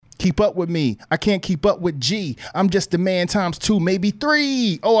Keep up with me. I can't keep up with G. I'm just a man times 2, maybe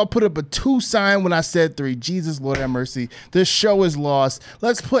 3. Oh, I put up a 2 sign when I said 3. Jesus, Lord have mercy. This show is lost.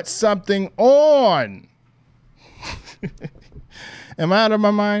 Let's put something on. Am I out of my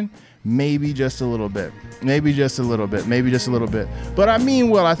mind? Maybe just a little bit. Maybe just a little bit. Maybe just a little bit. But I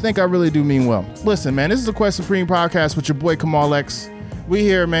mean well. I think I really do mean well. Listen, man, this is the Quest Supreme podcast with your boy Kamal X. We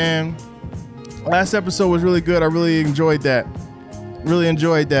here, man. Last episode was really good. I really enjoyed that. Really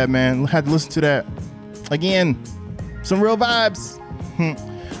enjoyed that, man. Had to listen to that again. Some real vibes.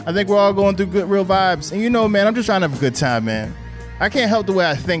 I think we're all going through good, real vibes. And you know, man, I'm just trying to have a good time, man. I can't help the way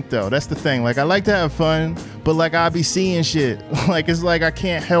I think, though. That's the thing. Like, I like to have fun, but like I be seeing shit. Like, it's like I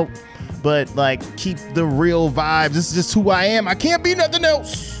can't help but like keep the real vibes. This is just who I am. I can't be nothing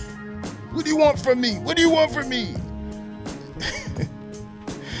else. What do you want from me? What do you want from me?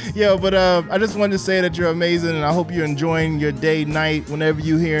 Yo, but I just wanted to say that you're amazing, and I hope you're enjoying your day, night, whenever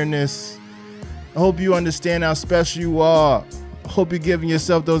you're hearing this. I hope you understand how special you are. I hope you're giving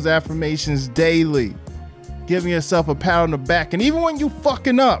yourself those affirmations daily, giving yourself a pat on the back, and even when you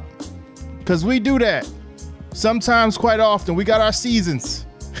fucking up, because we do that sometimes, quite often. We got our seasons,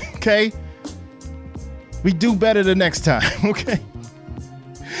 okay? We do better the next time, okay?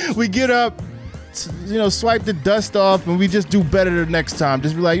 We get up, you know, swipe the dust off, and we just do better the next time.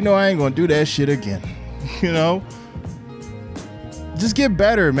 Just be like, you know, I ain't gonna do that shit again. You know? Just get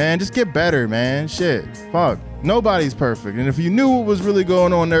better, man. Just get better, man. Shit. Fuck. Nobody's perfect. And if you knew what was really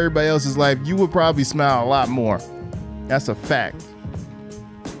going on in everybody else's life, you would probably smile a lot more. That's a fact.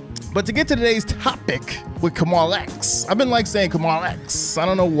 But to get to today's topic with Kamal X, I've been like saying Kamal X. I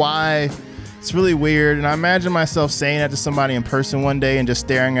don't know why. It's really weird, and I imagine myself saying that to somebody in person one day and just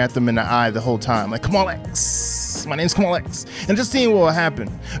staring at them in the eye the whole time, like, Kamal X, my name's Kamal X, and just seeing what will happen.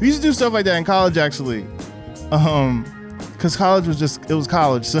 We used to do stuff like that in college, actually, because college was just, it was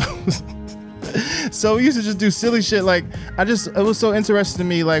college, so so we used to just do silly shit. Like, it was so interesting to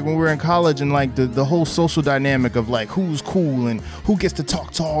me, like, when we were in college, and like the whole social dynamic of like who's cool and who gets to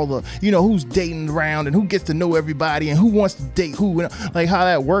talk to all the, you know, who's dating around and who gets to know everybody and who wants to date who, and like how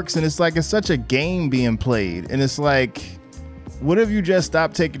that works. And it's like, it's such a game being played, and it's like, what if you just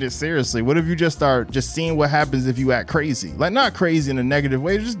stop taking it seriously? What if you just start just seeing what happens if you act crazy? Like, not crazy in a negative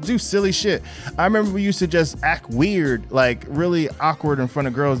way, just do silly shit. I remember we used to just act weird, like really awkward in front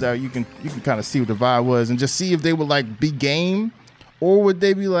of girls that you can kind of see what the vibe was and just see if they would like be game, or would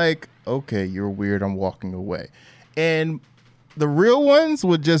they be like, okay, you're weird, I'm walking away. And the real ones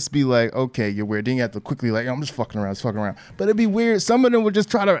would just be like, okay, you're weird. Then you have to quickly like, I'm just fucking around. But it'd be weird. Some of them would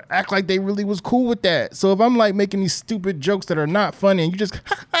just try to act like they really was cool with that. So if I'm like making these stupid jokes that are not funny and you just,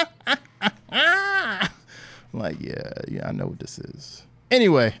 I'm like, yeah, I know what this is.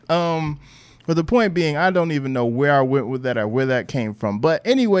 Anyway, but the point being, I don't even know where I went with that or where that came from. But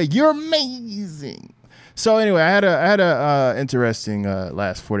anyway, you're amazing. So anyway, I had a interesting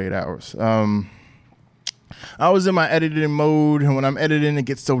last 48 hours. I was in my editing mode, and when I'm editing, it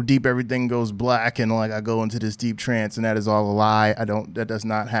gets so deep, everything goes black, and like I go into this deep trance, and that is all a lie. That does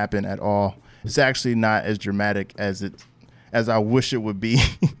not happen at all. It's actually not as dramatic as I wish it would be.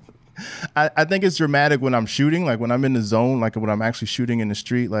 I think it's dramatic when I'm shooting, like when I'm in the zone, like when I'm actually shooting in the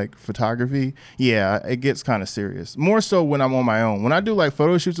street, like photography. Yeah, it gets kind of serious. More so when I'm on my own. When I do like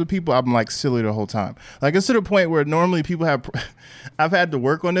photo shoots with people, I'm like silly the whole time. Like, it's to the point where normally people I've had to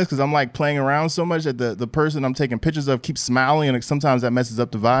work on this because I'm like playing around so much that the person I'm taking pictures of keeps smiling, and like, sometimes that messes up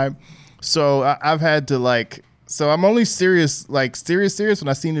the vibe. So I've had to like, so I'm only serious when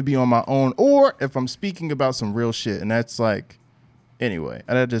I seem to be on my own, or if I'm speaking about some real shit, and that's like, anyway,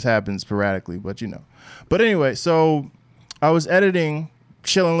 that just happens sporadically, but you know. But anyway, so I was editing,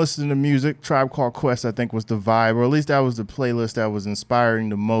 chilling, listening to music. Tribe Called Quest, I think, was the vibe, or at least that was the playlist that was inspiring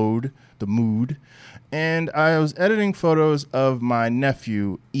the mood. And I was editing photos of my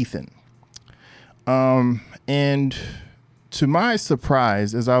nephew, Ethan. And to my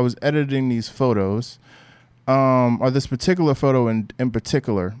surprise, as I was editing these photos, or this particular photo in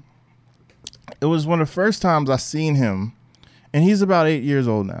particular, it was one of the first times I seen him. And he's about 8 years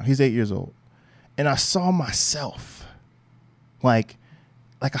old now. He's 8 years old. And I saw myself. Like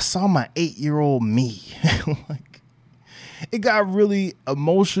I saw my 8-year-old me. Like, it got really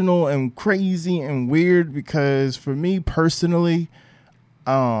emotional and crazy and weird because for me personally,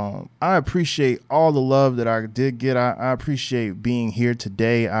 I appreciate all the love that I did get. I appreciate being here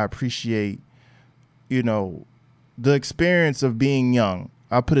today. I appreciate, you know, the experience of being young.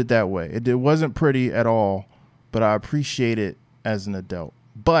 I'll put it that way. It wasn't pretty at all, but I appreciate it as an adult.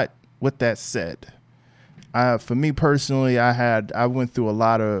 But with that said, for me personally, I went through a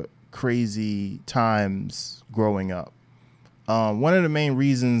lot of crazy times growing up. One of the main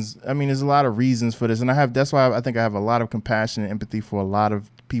reasons, I mean, there's a lot of reasons for this, and that's why I think I have a lot of compassion and empathy for a lot of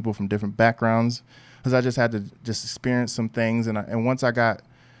people from different backgrounds, because I just had to just experience some things, and once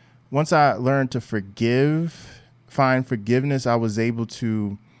I learned to find forgiveness, I was able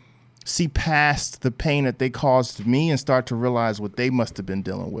to see past the pain that they caused me and start to realize what they must have been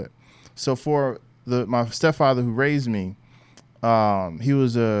dealing with. So for my stepfather who raised me, he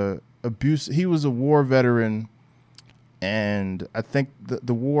was a war veteran, and I think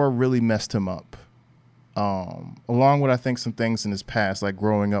the war really messed him up. Along with, I think, some things in his past, like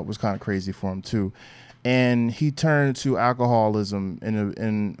growing up was kind of crazy for him too. And he turned to alcoholism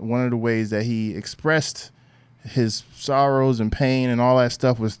in one of the ways that he expressed his sorrows and pain and all that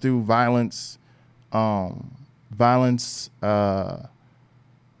stuff was through violence, kind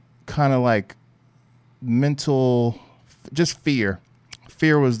of like mental, just fear.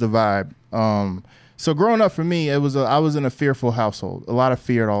 Fear was the vibe. So growing up for me, I was in a fearful household, a lot of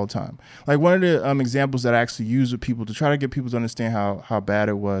fear all the time. Like one of the examples that I actually use with people to try to get people to understand how bad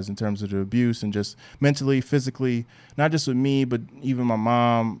it was in terms of the abuse and just mentally, physically, not just with me, but even my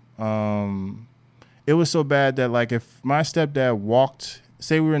mom. It was so bad that, like, if my stepdad walked,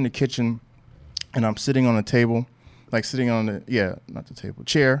 say we were in the kitchen and I'm sitting on a table, like sitting on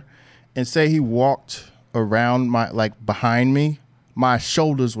chair, and say he walked around behind me, my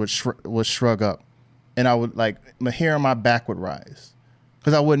shoulders would shrug up, and I would, like, my hair on my back would rise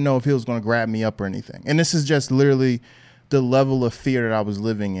because I wouldn't know if he was going to grab me up or anything. And this is just literally the level of fear that I was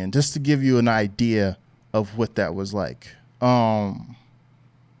living in, just to give you an idea of what that was like.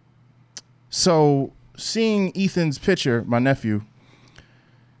 So seeing Ethan's picture, my nephew,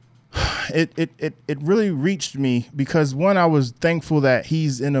 it really reached me because, one, I was thankful that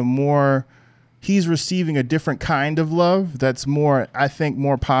he's receiving a different kind of love that's more, I think,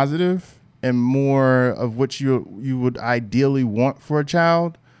 more positive and more of what you would ideally want for a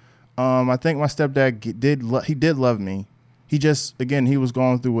child. I think my stepdad did love me. He just, again, he was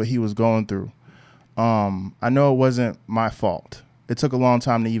going through what he was going through. I know it wasn't my fault. It took a long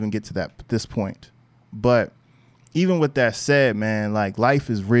time to even get to this point. But even with that said, man, like, life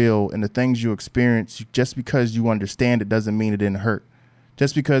is real, and the things you experience, just because you understand it doesn't mean it didn't hurt.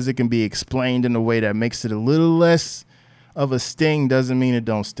 Just because it can be explained in a way that makes it a little less of a sting doesn't mean it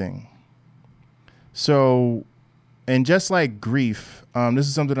don't sting. So, and just like grief, this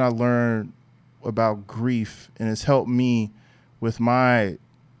is something I learned about grief, and it's helped me with my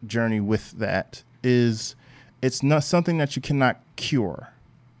journey with that, is it's not something that you cannot cure.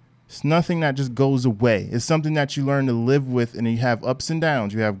 It's nothing that just goes away. It's something that you learn to live with, and you have ups and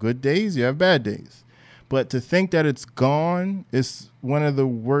downs. You have good days, you have bad days. But to think that it's gone is one of the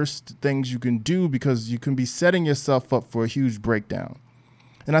worst things you can do, because you can be setting yourself up for a huge breakdown.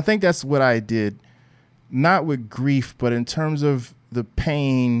 And I think that's what I did, not with grief, but in terms of the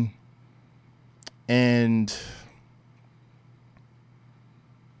pain and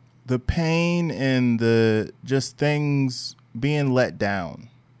the just things being let down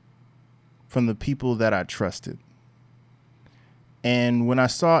from the people that I trusted. And when I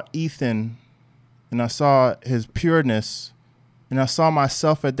saw Ethan, and I saw his pureness, and I saw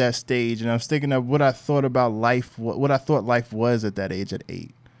myself at that stage, and I was thinking of what I thought about life, what I thought life was at that age, at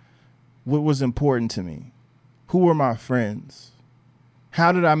 8. What was important to me? Who were my friends?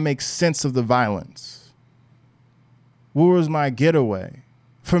 How did I make sense of the violence? What was my getaway?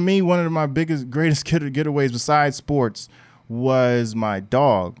 For me, one of my greatest getaways besides sports was my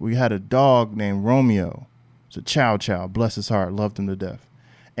dog. We had a dog named Romeo. It's a chow, bless his heart, loved him to death.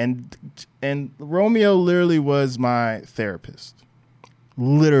 And Romeo literally was my therapist.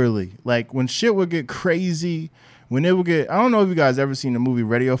 Literally. Like, when shit would get crazy, when it would get, I don't know if you guys ever seen the movie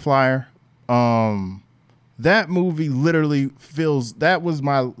Radio Flyer. That movie literally that was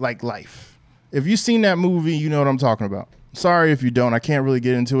my, like, life. If you've seen that movie, you know what I'm talking about. Sorry if you don't. I can't really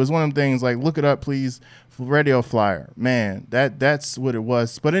get into it. It's one of them things, like, look it up, please. Radio Flyer. Man, that's what it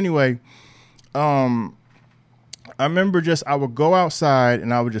was. But anyway, I remember I would go outside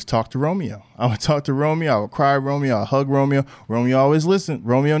and I would just talk to Romeo. I would talk to Romeo. I would cry Romeo. I would hug Romeo. Romeo always listened.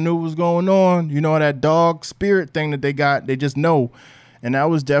 Romeo knew what was going on. You know, that dog spirit thing that they got. They just know. And that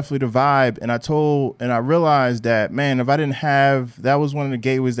was definitely the vibe. And I realized that, man, if I didn't have, that was one of the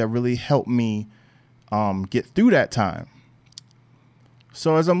gateways that really helped me get through that time.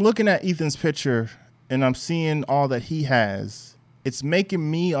 So as I'm looking at Ethan's picture and I'm seeing all that he has, it's making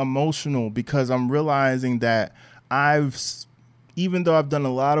me emotional, because I'm realizing that even though I've done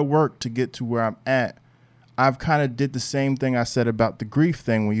a lot of work to get to where I'm at, I've kind of did the same thing I said about the grief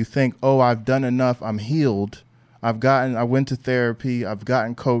thing. When you think, oh, I've done enough, I'm healed. I went to therapy, I've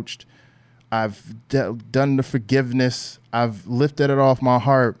gotten coached. I've done the forgiveness. I've lifted it off my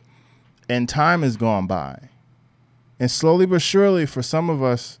heart, and time has gone by. And slowly but surely, for some of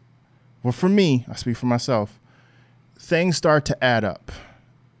us, well, for me, I speak for myself, things start to add up,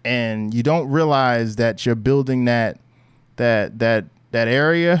 and you don't realize that you're building that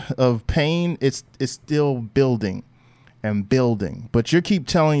area of pain. It's still building and building, but you keep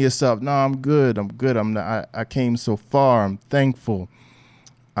telling yourself, "No, I'm good. I came so far. I'm thankful.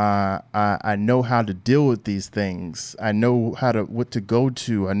 I know how to deal with these things. I know what to go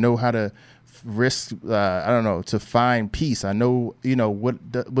to. I know how to risk, to find peace. I know,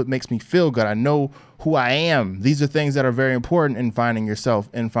 what makes me feel good. I know who I am." These are things that are very important in finding yourself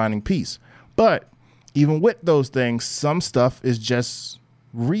and finding peace. But even with those things, some stuff is just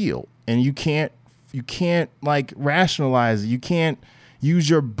real, and you can't like rationalize it. You can't use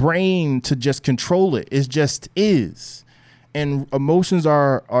your brain to just control it. It just is. And emotions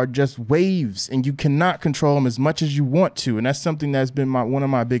are just waves, and you cannot control them as much as you want to. And that's something that's been one of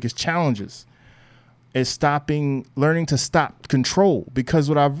my biggest challenges, is learning to stop control. Because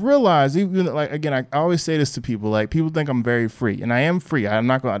what I've realized, even like, again, I always say this to people, like, people think I'm very free, and I am free.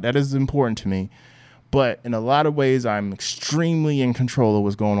 That is important to me. But in a lot of ways, I'm extremely in control of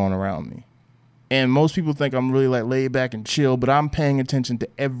what's going on around me. And most people think I'm really like laid back and chill, but I'm paying attention to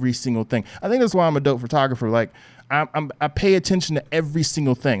every single thing. I think that's why I'm a dope photographer. Like, I pay attention to every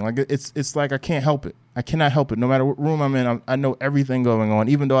single thing. Like, it's like I can't help it. I cannot help it. No matter what room I'm in, I know everything going on,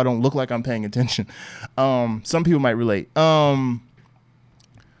 even though I don't look like I'm paying attention. Some people might relate. But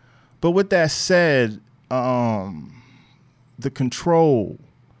with that said, the control,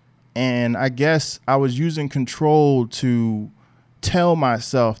 and I guess I was using control to tell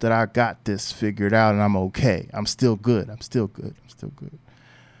myself that I got this figured out and I'm okay. I'm still good.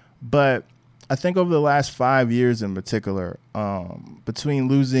 But I think over the last 5 years in particular, between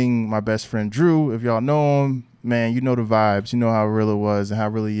losing my best friend Drew, if y'all know him, man, you know the vibes, you know how real it was and how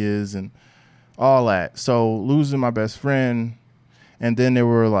real he is and all that. So losing my best friend, and then there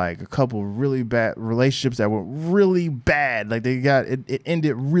were like a couple really bad relationships that were really bad. Like it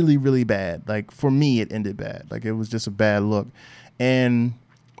ended really, really bad. Like for me, it ended bad. Like it was just a bad look. And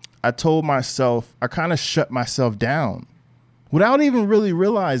I told myself, I kind of shut myself down without even really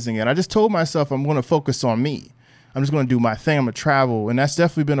realizing it. I just told myself I'm going to focus on me. I'm just going to do my thing. I'm going to travel. And that's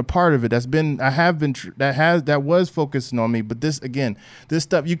definitely been a part of it. That was focusing on me. But this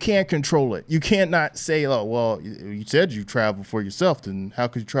stuff, you can't control it. You can't not say, oh, well, you said you travel for yourself. Then how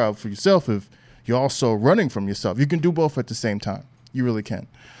could you travel for yourself if you're also running from yourself? You can do both at the same time. You really can.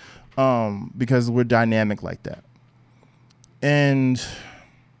 Because we're dynamic like that. And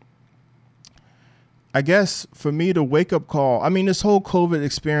I guess for me, the wake up call, I mean, this whole COVID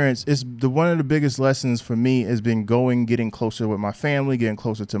experience is one of the biggest lessons for me has been getting closer with my family, getting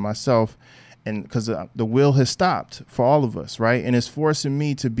closer to myself. And because the wheel has stopped for all of us. Right. And it's forcing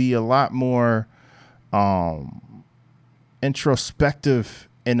me to be a lot more introspective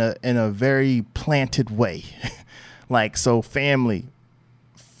in a very planted way. Like, so family,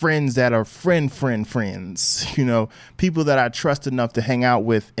 friends that are friends, people that I trust enough to hang out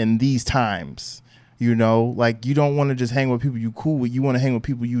with in these times, like you don't want to just hang with people you cool with. You want to hang with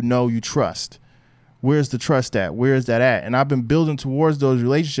people you trust. Where's the trust at? Where is that at? And I've been building towards those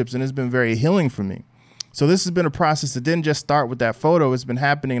relationships, and it's been very healing for me. So this has been a process that didn't just start with that photo. It's been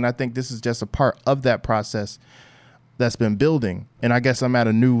happening, and I think this is just a part of that process that's been building. And I guess I'm at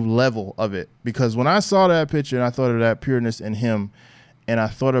a new level of it, because when I saw that picture and I thought of that pureness in him, and I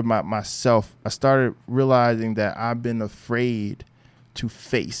thought of myself, I started realizing that I've been afraid to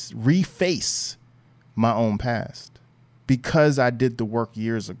reface my own past, because I did the work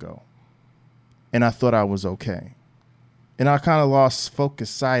years ago and I thought I was okay. And I kind of lost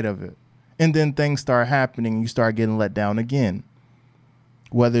sight of it. And then things start happening and you start getting let down again.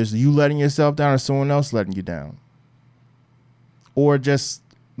 Whether it's you letting yourself down or someone else letting you down. Or just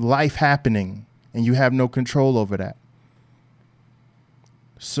life happening and you have no control over that.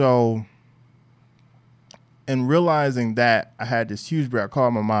 So, and realizing that, I had this huge break. I call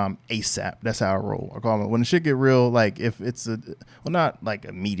my mom ASAP. That's how I roll. I call her when the shit get real. Like if it's not like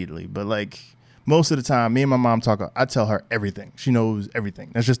immediately, but like most of the time, me and my mom talk. I tell her everything. She knows everything.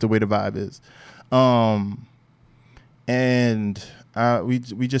 That's just the way the vibe is. And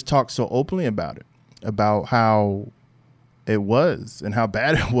we just talk so openly about it, about how it was and how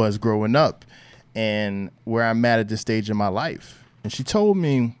bad it was growing up, and where I'm at this stage in my life. And she told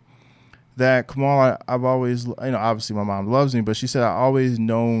me that, Kamal, I've always, obviously my mom loves me, but she said, I always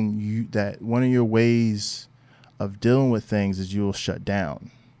known that one of your ways of dealing with things is you'll shut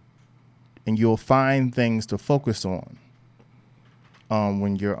down and you'll find things to focus on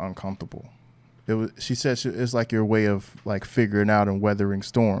when you're uncomfortable. She said it's like your way of like figuring out and weathering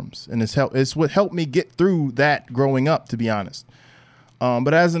storms, and it's what helped me get through that growing up, to be honest.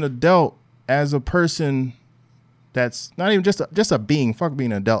 But as an adult, as a person that's not even just a being, fuck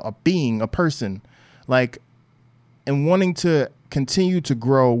being an adult, a person, like, and wanting to continue to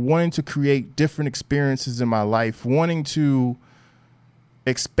grow, wanting to create different experiences in my life, wanting to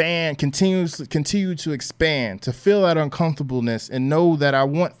expand, continue to expand, to feel that uncomfortableness and know that I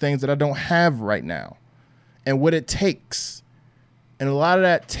want things that I don't have right now and what it takes. And a lot of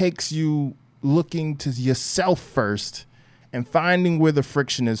that takes you looking to yourself first and finding where the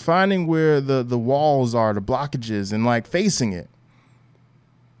friction is, finding where the walls are, the blockages, and like facing it.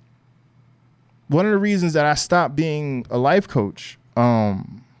 One of the reasons that I stopped being a life coach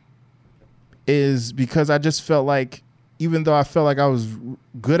is because I just felt like, even though I felt like I was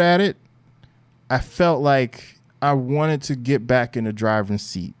good at it, I felt like I wanted to get back in the driver's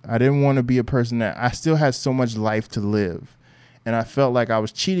seat. I didn't want to be a person that I still had so much life to live. And I felt like I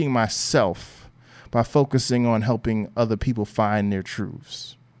was cheating myself by focusing on helping other people find their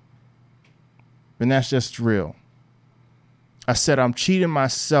truths. And that's just real. I said I'm cheating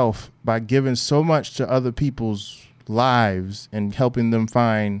myself by giving so much to other people's lives and helping them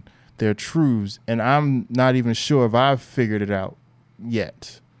find their truths, and I'm not even sure if I've figured it out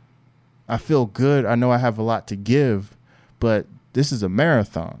yet. I feel good. I know I have a lot to give, but this is a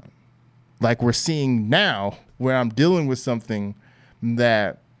marathon. Like we're seeing now, where I'm dealing with something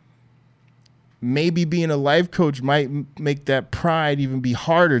that maybe being a life coach might make that pride even be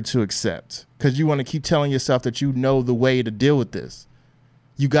harder to accept, because you want to keep telling yourself that you know the way to deal with this.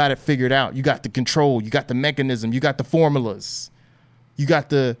 You got it figured out. You got the control. You got the mechanism. You got the formulas. You got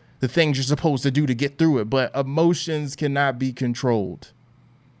the things you're supposed to do to get through it. But emotions cannot be controlled.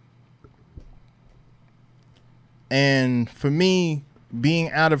 And for me,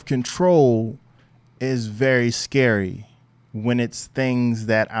 being out of control is very scary when it's things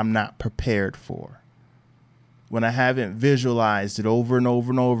that I'm not prepared for. When I haven't visualized it over and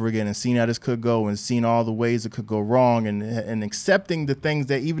over and over again and seen how this could go and seen all the ways it could go wrong, and accepting the things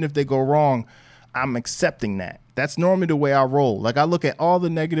that even if they go wrong, I'm accepting that. That's normally the way I roll. Like I look at all the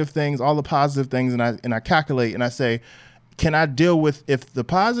negative things, all the positive things, and I calculate and I say, can I deal with if the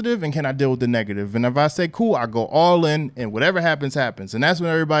positive and can I deal with the negative? And if I say, cool, I go all in and whatever happens, happens. And that's when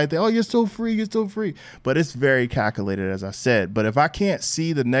everybody thinks, oh, you're so free, you're so free. But it's very calculated, as I said. But if I can't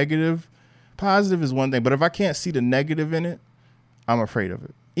see the negative, positive is one thing. But if I can't see the negative in it, I'm afraid of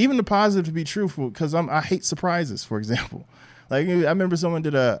it. Even the positive to be truthful, because I hate surprises, for example. Like I remember someone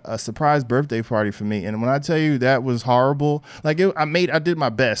did a surprise birthday party for me, and when I tell you that was horrible, like I did my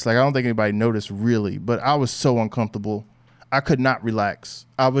best. Like I don't think anybody noticed really, but I was so uncomfortable. I could not relax.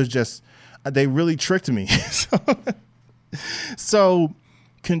 I was just, they really tricked me. So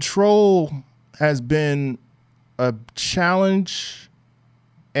control has been a challenge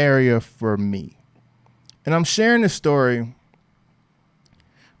area for me, and I'm sharing this story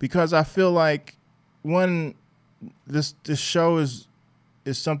because I feel like this show is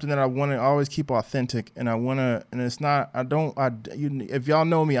something that I want to always keep authentic, and it's not, if y'all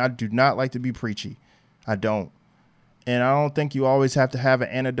know me, I do not like to be preachy. I don't. And I don't think you always have to have an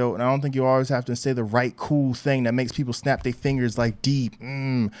antidote, and I don't think you always have to say the right cool thing that makes people snap their fingers like deep.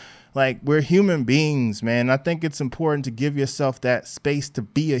 Like we're human beings, man. I think it's important to give yourself that space to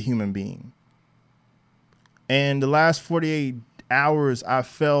be a human being. And the last 48 hours, I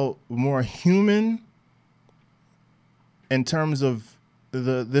felt more human in terms of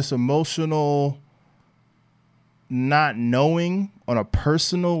this emotional not knowing on a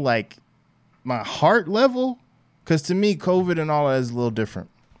personal, like my heart level. Because to me, COVID and all that is a little different.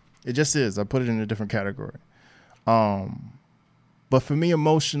 It just is. I put it in a different category. But for me,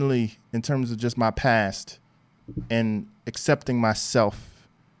 emotionally, in terms of just my past and accepting myself,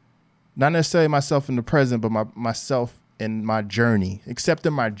 not necessarily myself in the present, but myself in my journey.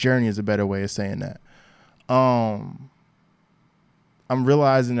 Accepting my journey is a better way of saying that. I'm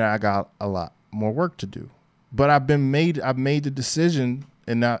realizing that I got a lot more work to do. But I've made the decision,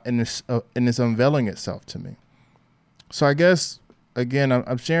 and now and it's unveiling itself to me. So I guess, again,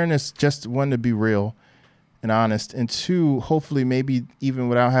 I'm sharing this just, one, to be real and honest, and two, hopefully maybe even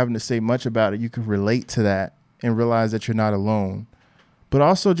without having to say much about it, you can relate to that and realize that you're not alone. But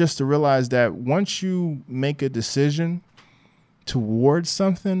also just to realize that once you make a decision towards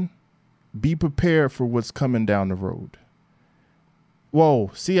something, be prepared for what's coming down the road.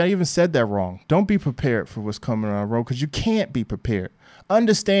 Whoa, see, I even said that wrong. Don't be prepared for what's coming down the road, because you can't be prepared.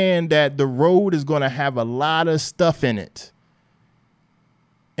 Understand that the road is going to have a lot of stuff in it.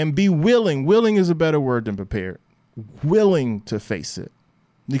 And be willing. Willing is a better word than prepared. Willing to face it.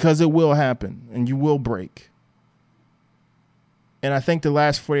 because it will happen and you will break. And I think the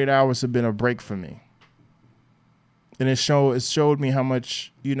last 48 hours have been a break for me. And it showed me how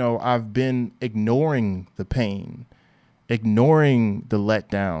much, I've been ignoring the pain, ignoring the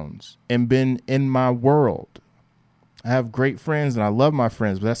letdowns, and been in my world. I have great friends and I love my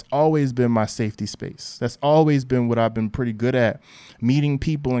friends, but that's always been my safety space. That's always been what I've been pretty good at, meeting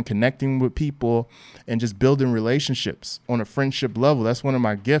people and connecting with people and just building relationships on a friendship level. That's one of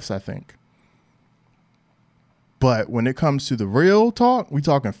my gifts, I think. But when it comes to the real talk, we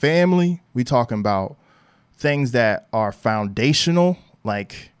talking family, we talking about things that are foundational,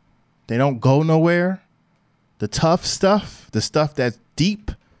 like they don't go nowhere. The tough stuff, the stuff that's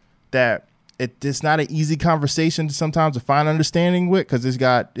deep, that it's not an easy conversation sometimes to find understanding with, because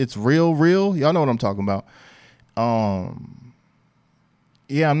it's real. Y'all know what I'm talking about.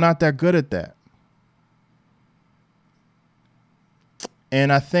 Yeah, I'm not that good at that.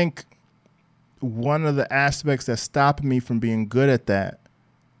 And I think one of the aspects that's stopping me from being good at that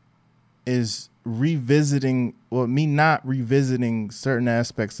is me not revisiting certain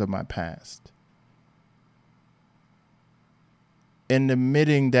aspects of my past. And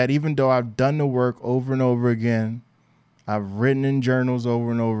admitting that even though I've done the work over and over again, I've written in journals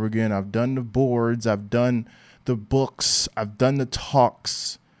over and over again, I've done the boards, I've done the books, I've done the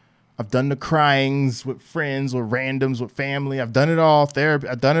talks, I've done the cryings with friends, with randoms, with family, I've done it all, therapy,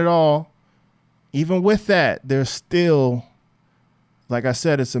 I've done it all. Even with that, there's still, like I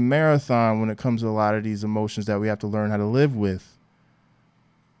said, it's a marathon when it comes to a lot of these emotions that we have to learn how to live with.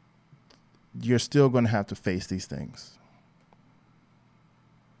 You're still going to have to face these things.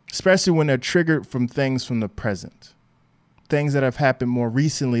 Especially when they're triggered from things from the present. Things that have happened more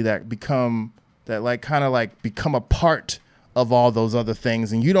recently that become a part of all those other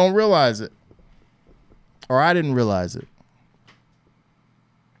things, and you don't realize it. Or I didn't realize it.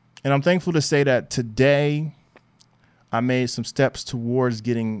 And I'm thankful to say that today I made some steps towards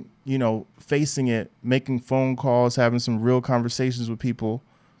getting, facing it, making phone calls, having some real conversations with people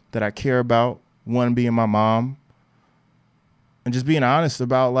that I care about. One being my mom. And just being honest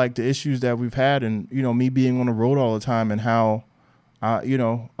about like the issues that we've had and, me being on the road all the time and how,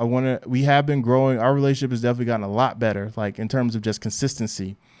 we have been growing. Our relationship has definitely gotten a lot better, like in terms of just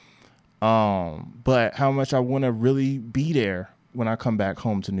consistency. But how much I want to really be there when I come back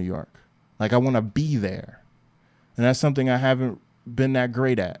home to New York. Like I want to be there. And that's something I haven't been that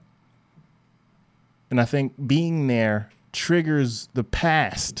great at. And I think being there triggers the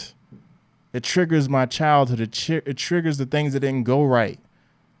past. It triggers my childhood. It triggers the things that didn't go right.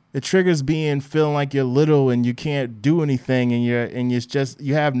 It triggers feeling like you're little and you can't do anything and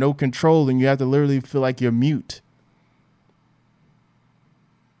you have no control and you have to literally feel like you're mute.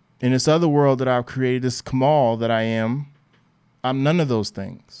 In this other world that I've created, this Kamal that I'm none of those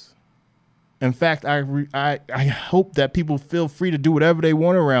things. In fact, I hope that people feel free to do whatever they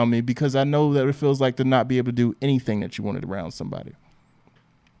want around me, because I know that it feels like to not be able to do anything that you wanted around somebody.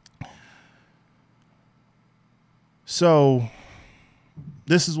 So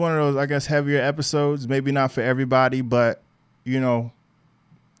this is one of those, I guess, heavier episodes, maybe not for everybody, but,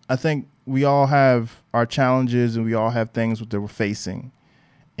 I think we all have our challenges and we all have things that we're facing.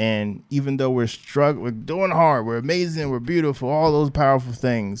 And even though we're struggling, we're doing hard, we're amazing, we're beautiful, all those powerful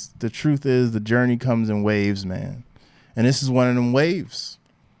things, the truth is the journey comes in waves, man. And this is one of them waves.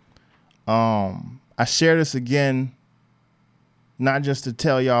 I share this again, not just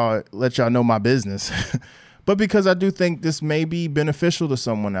to let y'all know my business, but because I do think this may be beneficial to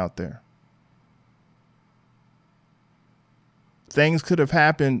someone out there. Things could have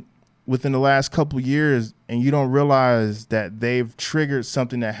happened within the last couple of years and you don't realize that they've triggered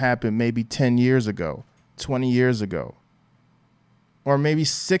something that happened maybe 10 years ago, 20 years ago, or maybe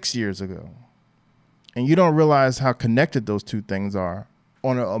 6 years ago. And you don't realize how connected those two things are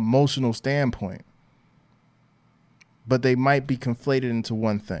on an emotional standpoint. But they might be conflated into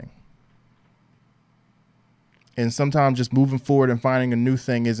one thing. And sometimes just moving forward and finding a new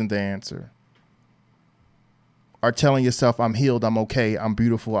thing isn't the answer. Or telling yourself, I'm healed, I'm okay, I'm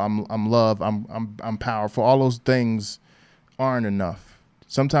beautiful, I'm loved, I'm powerful. All those things aren't enough.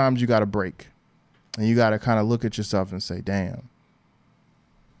 Sometimes you got to break. And you got to kind of look at yourself and say, damn,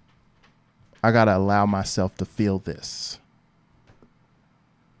 I got to allow myself to feel this.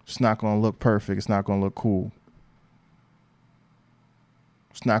 It's not going to look perfect. It's not going to look cool.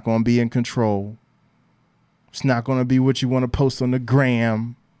 It's not going to be in control. It's not going to be what you want to post on the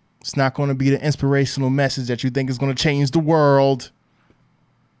gram. It's not going to be the inspirational message that you think is going to change the world.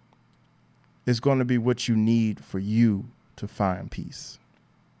 It's going to be what you need for you to find peace.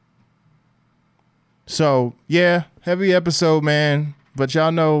 So, yeah, heavy episode, man. But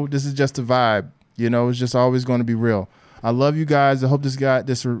y'all know this is just a vibe. You know, it's just always going to be real. I love you guys. I hope this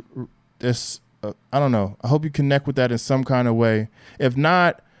I don't know. I hope you connect with that in some kind of way. If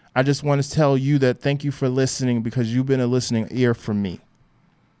not, I just want to tell you that thank you for listening, because you've been a listening ear for me.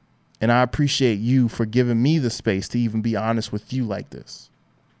 And I appreciate you for giving me the space to even be honest with you like this.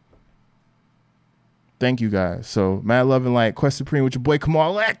 Thank you guys. So, mad love and light. Quest Supreme with your boy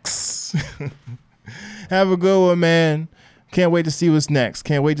Kamal X. Have a good one, man. Can't wait to see what's next.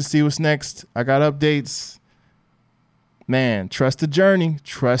 I got updates. Man, trust the journey.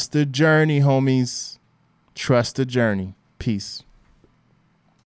 Trust the journey, homies. Trust the journey. Peace.